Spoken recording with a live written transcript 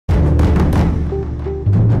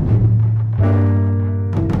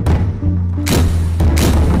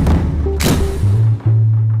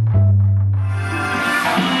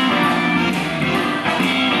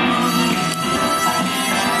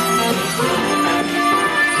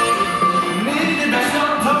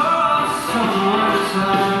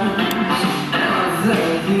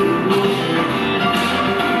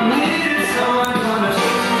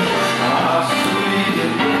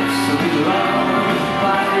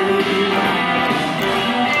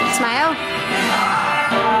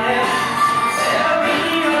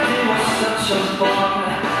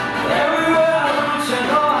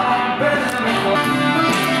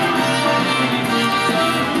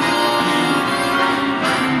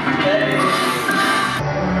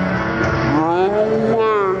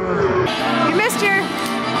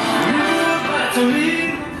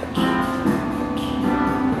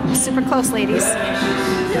close, ladies.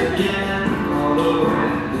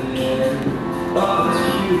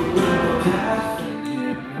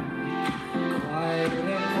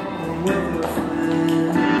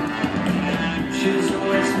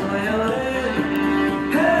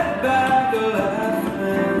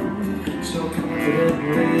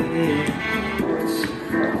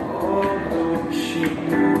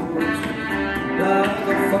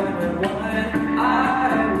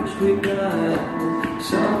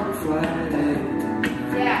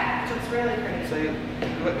 Yeah, so it's really pretty. So you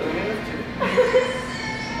look at it.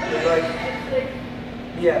 Like,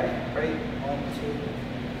 yeah, right? 1,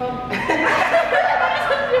 2. Oh.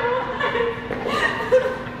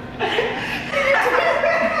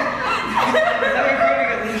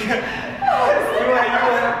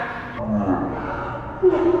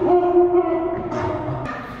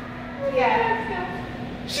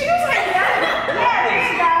 She was like that. Yeah, there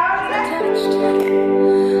you go.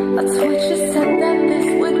 That's what you said that this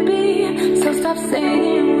would be. So stop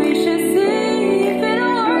saying we should see if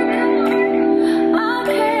it'll work. I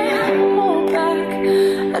can't hold back.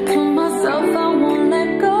 I told myself I won't let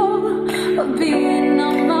go of being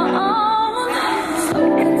on my own.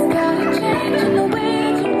 Something's gotta change in the way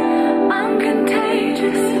I'm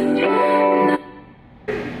contagious.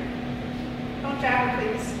 Don't jab her,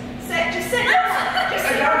 please. Sit, just sit. Just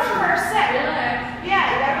sit down for her. Sit. Relax. Yeah,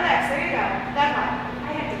 you gotta relax. There you go. That one. I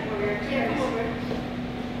have to go here. Yeah, come over.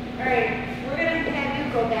 Alright, we're gonna have you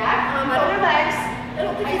go back. Open your legs. I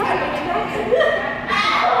don't think he's gonna make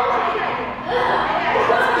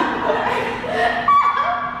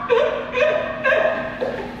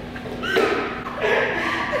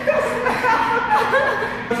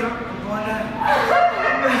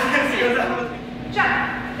Jump.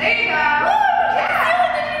 There you go. Yeah.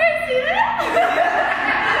 Did you guys see that?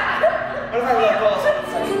 What if I let go?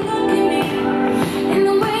 You look at me in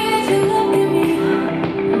the way that you look at me.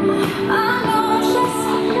 I know I'm just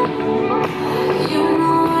you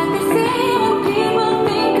know what they say when people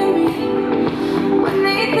think of me. When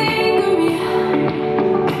they think of me,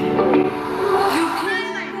 you can't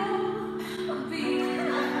let go of being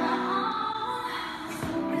on my own.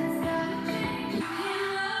 Something's gotta change. You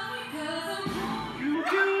can't love me 'cause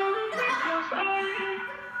I'm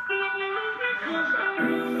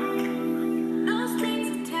no strings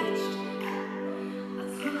attached.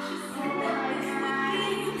 That's what you said that this would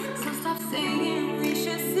be. So stop saying we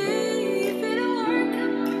should see if it'll work.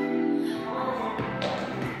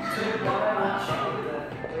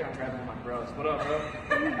 What up, bro?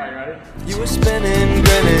 Alright, ready? You were spinning,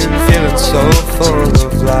 grinning, feeling so full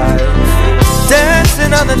of life.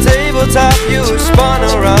 Dancing on the tabletop, you were spun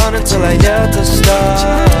around until I yelled to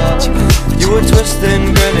stop. You were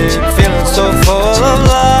twisting, grinning, feeling so full of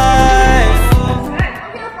life.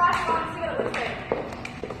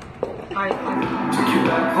 Took you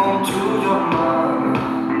back home to your mom.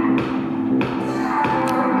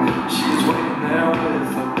 She was waiting there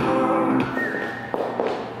with a bird.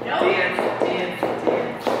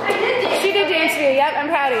 She did dance for you. Yep, I'm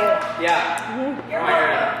proud of you. Yeah.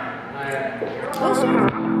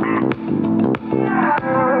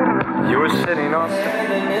 You were sitting on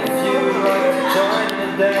And if you'd like to join the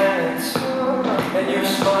dance, and you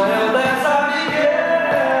smiled as I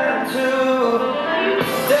began to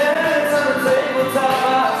dance on the tabletop,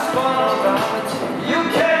 I spun around until you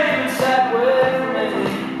came and sat with me.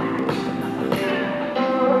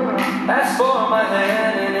 Asked for my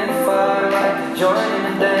hand, and if I'd like to join in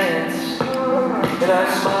the dance, and I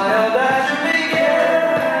smiled as you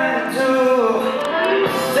began to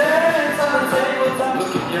dance on the tabletop.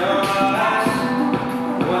 Look in your eyes,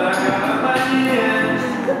 what I got in my hands,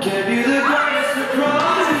 gave you the greatest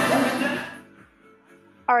surprise.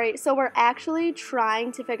 Alright, so we're actually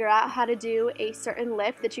trying to figure out how to do a certain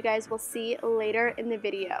lift that you guys will see later in the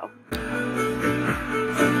video.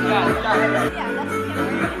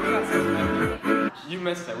 You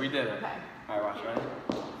missed it. We did it. Okay. Alright, watch, ready?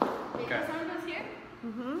 Okay. This arm goes here?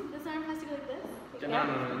 Mm-hmm. This arm has to go like this? No. You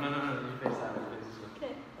face that. You face this way.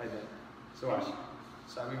 Okay. Like that. So watch.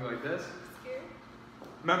 So I'm gonna go like this. Scared?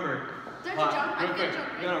 Remember. Don't you jump? I'm real gonna quick. jump,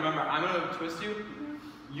 right? No, remember. I'm gonna twist you.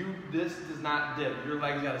 This does not dip. Your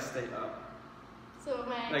legs gotta stay up. So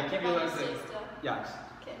my Like keep your legs stay like. still. Yes.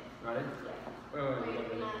 Okay. Ready? Yeah. Wait.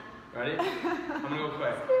 Maybe not. Ready? I'm gonna go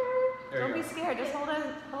quick. There Don't you be go. scared. Just hold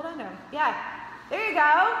on to him. Yeah. There you go.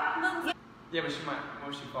 Yeah, but she might.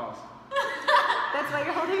 What if she falls? That's why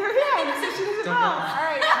you're holding her hand, so she doesn't Don't fall. fall. All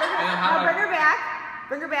right. And then how Now bring her back.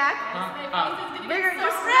 Bring her back. Bring her.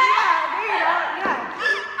 Just there you go. Yeah.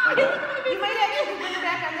 You might actually bring her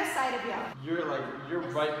back on this side of you. Your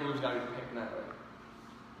right move's gotta be picking that way.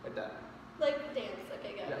 Like that. Like dance.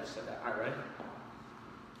 Okay, Yeah, just said that. All right, ready?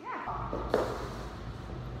 Yeah.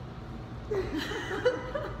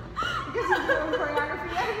 Because you're doing choreography.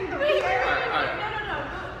 Yeah, you do it here. All right. No.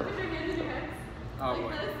 Put your hands in your head. Oh, Like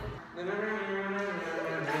boy. this.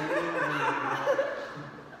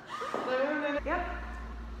 Yep.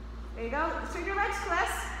 There you go. Straighten your legs, Chris.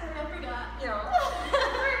 I forgot. Go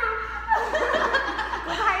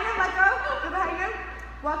behind him. Let go. Go behind him.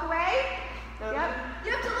 Walk away. Yep.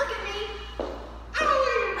 You have to look at me.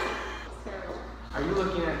 Are you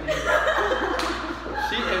looking at me?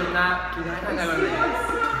 She is not. You're gonna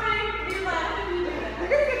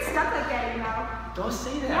get stuck like that, you know. Don't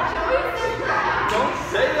say that. Don't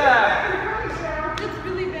say that. It's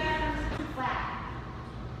really bad. Flat.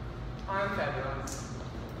 I'm fabulous.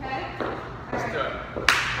 Okay. Let's do it.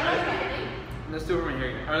 Let's do it from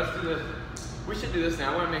here. All right, let's do this. We should do this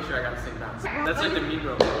now. I want to make sure I got the same bounce. That's like the meat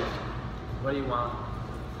roll. What do you want?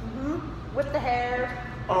 With the hair.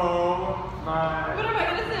 Oh my. What am I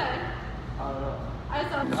gonna say? I don't know. I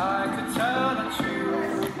saw. I could tell the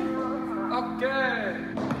truth. Okay.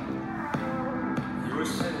 You were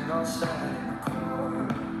sitting outside in the corner.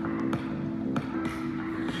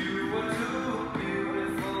 You were too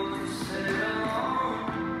beautiful to sit alone.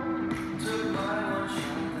 Took my one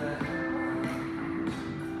shot there.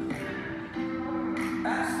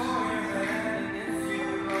 Asked for your hand and if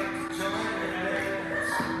you'd like to join the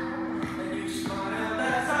dance. And you smiled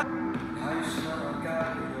as I. How you smell like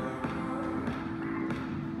out of your room.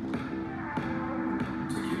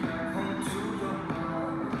 Took you back home to your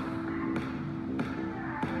mom.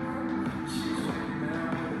 She was waiting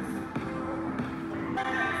there with the broom.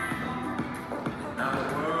 Now the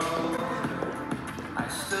world, I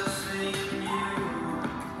still see in you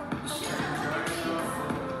the stranger in your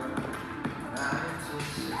foot.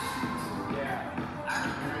 1962. Yeah. I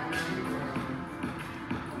can remember.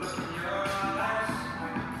 Look in your eyes.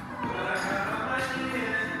 When I got on my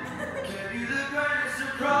knees, gave you the greatest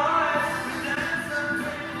surprise. We danced on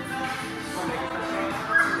tabletops.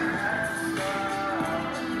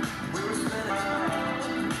 We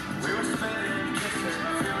were spinning kisses,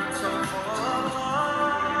 feeling so full of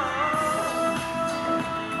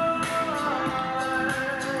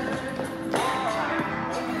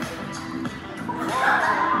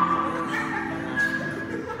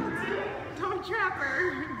Don't trap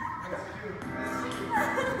her.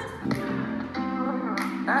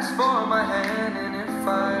 Asked for my hand and if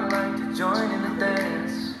I'd like to join in the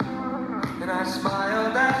dance. And I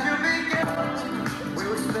smiled as you began. We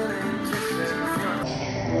were spinning kisses,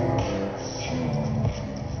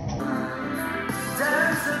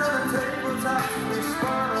 dancing on the tabletop. We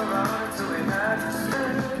spun around until we had to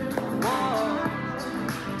stay. Whoa,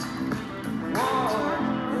 whoa,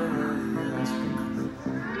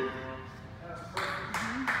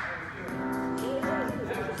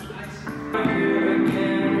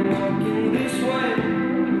 this way.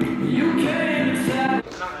 You can't tell.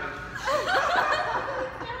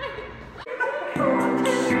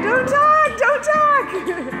 Don't talk. Don't talk.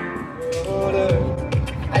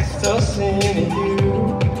 I still see in you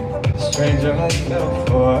the stranger I fell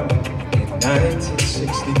for in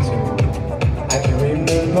 1962. I can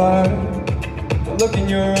remember the look in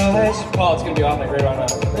your eyes. Paul, it's gonna be off like right now.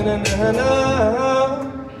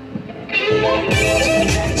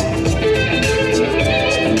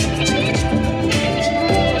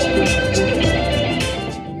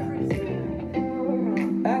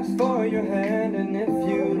 Asked for your hand and if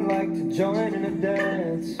you'd like to join in a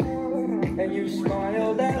dance. And you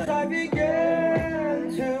smiled as I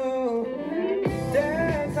began to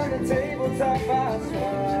dance on the tabletop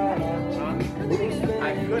outside. We were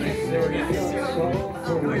spinning kisses, so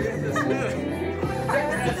full.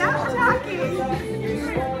 Stop talking. You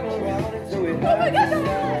spun around until we had to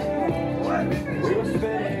stop. We were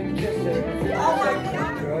spinning kisses, like I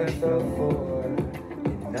fell for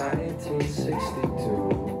in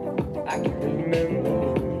 1962. I can remember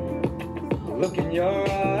the look in your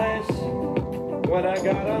eyes when I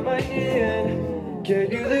got on my knee and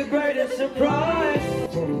gave you the greatest surprise.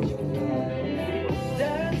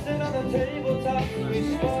 Dancing on the tabletop,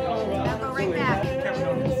 we spun